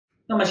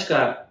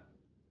Namaskar,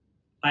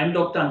 I'm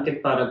Dr.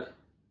 Ankit Parakh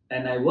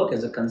and I work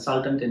as a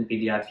consultant in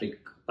pediatric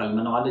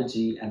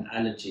pulmonology and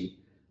allergy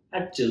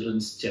at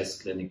Children's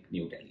Chest Clinic,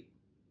 New Delhi.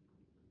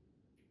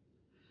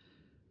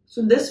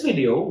 So in this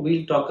video,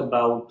 we'll talk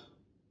about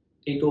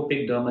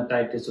atopic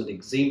dermatitis or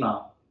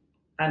eczema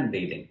and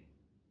bathing.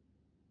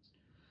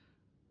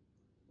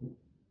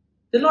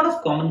 There are a lot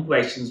of common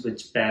questions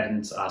which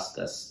parents ask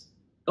us.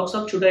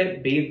 Doctor, should I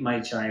bathe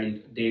my child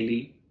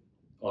daily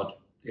or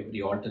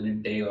every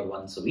alternate day or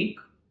once a week?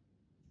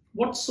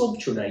 What soap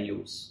should I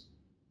use?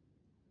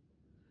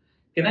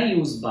 Can I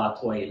use bath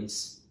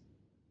oils?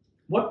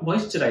 What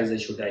moisturizer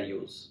should I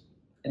use?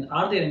 And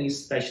are there any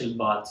special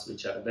baths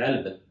which are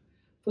available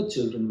for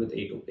children with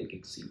atopic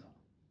eczema?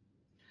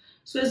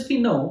 So as we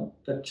know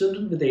that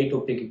children with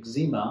atopic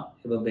eczema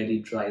have a very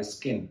dry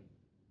skin.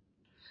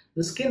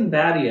 The skin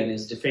barrier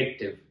is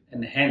defective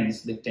and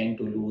hence they tend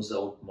to lose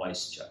out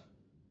moisture.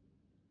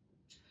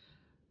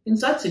 In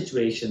such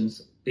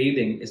situations,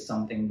 bathing is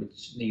something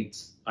which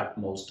needs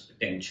utmost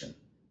attention.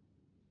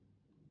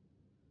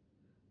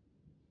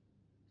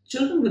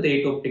 Children with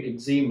atopic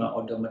eczema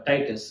or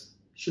dermatitis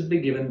should be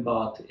given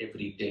bath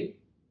every day.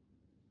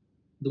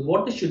 The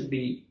water should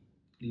be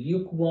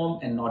lukewarm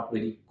and not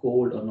very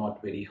cold or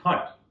not very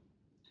hot.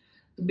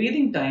 The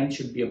bathing time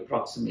should be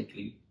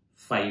approximately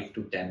 5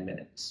 to 10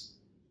 minutes.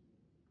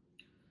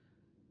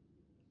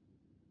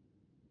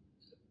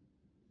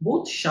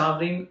 Both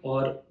showering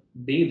or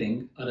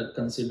bathing are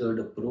considered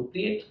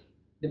appropriate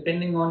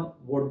depending on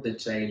what the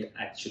child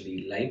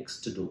actually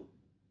likes to do.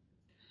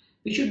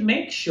 We should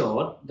make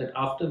sure that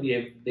after we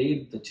have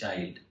bathed the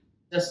child,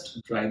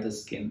 just dry the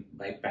skin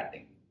by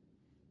patting.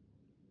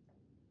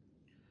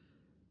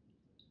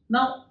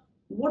 Now,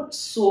 what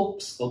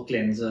soaps or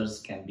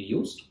cleansers can be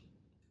used?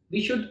 We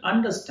should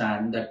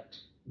understand that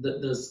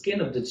the skin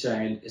of the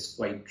child is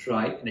quite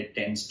dry and it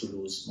tends to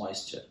lose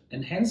moisture,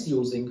 and hence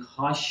using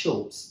harsh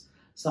soaps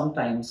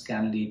sometimes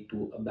can lead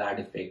to a bad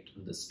effect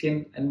on the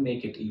skin and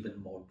make it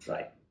even more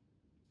dry.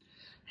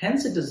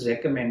 Hence, it is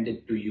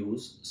recommended to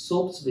use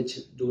soaps which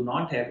do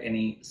not have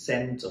any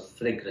scent or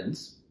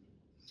fragrance,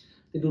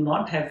 they do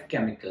not have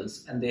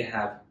chemicals, and they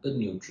have a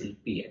neutral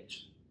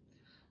pH.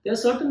 There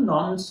are certain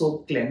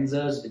non-soap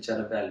cleansers which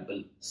are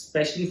available,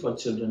 especially for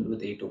children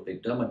with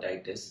atopic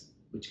dermatitis,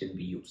 which can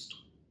be used.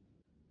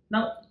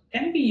 Now,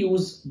 can we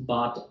use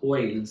bath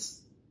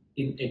oils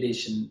in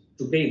addition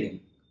to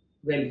bathing?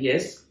 Well,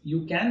 yes,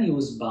 you can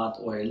use bath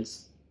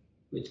oils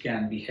which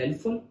can be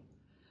helpful.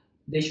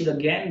 They should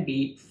again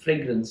be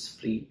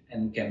fragrance-free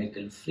and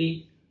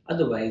chemical-free,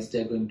 otherwise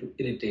they're going to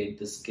irritate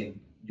the skin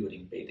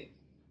during bathing.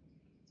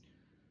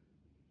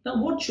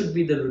 Now, what should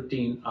be the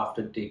routine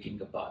after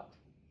taking a bath?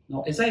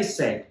 Now, as I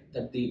said,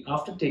 that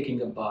after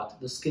taking a bath,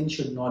 the skin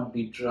should not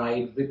be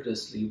dried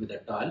vigorously with a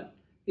towel.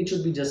 It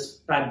should be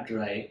just pat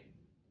dry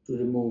to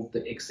remove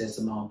the excess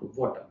amount of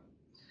water.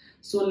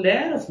 So a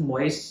layer of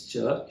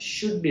moisture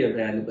should be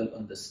available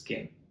on the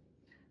skin.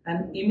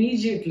 And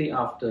immediately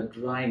after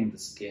drying the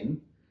skin,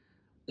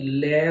 a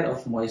layer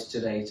of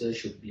moisturizer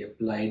should be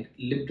applied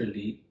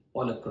liberally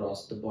all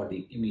across the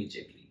body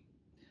immediately.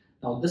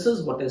 Now, this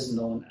is what is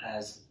known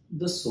as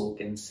the soak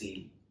and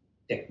seal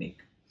technique.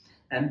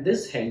 And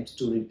this helps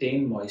to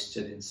retain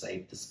moisture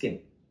inside the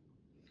skin.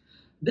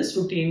 This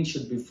routine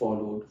should be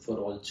followed for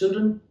all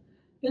children.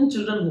 And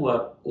children who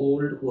are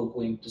old, who are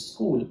going to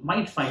school,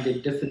 might find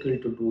it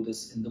difficult to do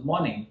this in the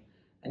morning,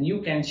 and you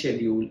can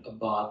schedule a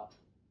bath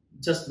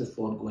just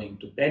before going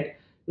to bed,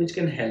 which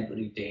can help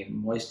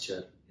retain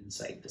moisture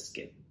inside the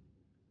skin.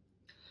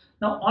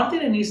 Now, are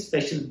there any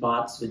special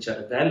baths which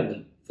are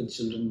available for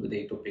children with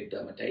atopic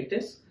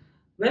dermatitis?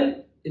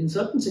 Well, in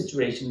certain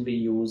situations, we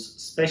use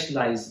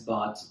specialized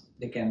baths.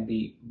 They can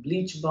be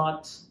bleach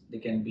baths, they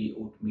can be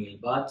oatmeal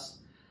baths,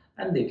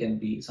 and they can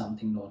be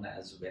something known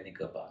as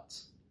vinegar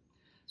baths.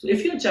 So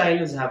if your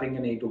child is having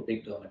an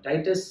atopic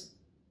dermatitis,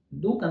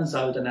 do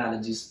consult an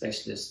allergy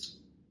specialist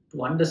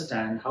to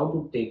understand how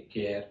to take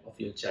care of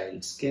your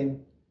child's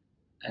skin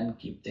and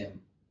keep them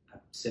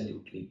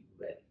absolutely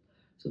well.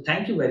 So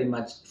thank you very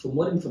much. For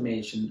more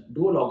information,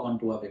 do log on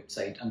to our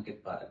website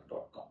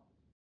ankitparakh.com.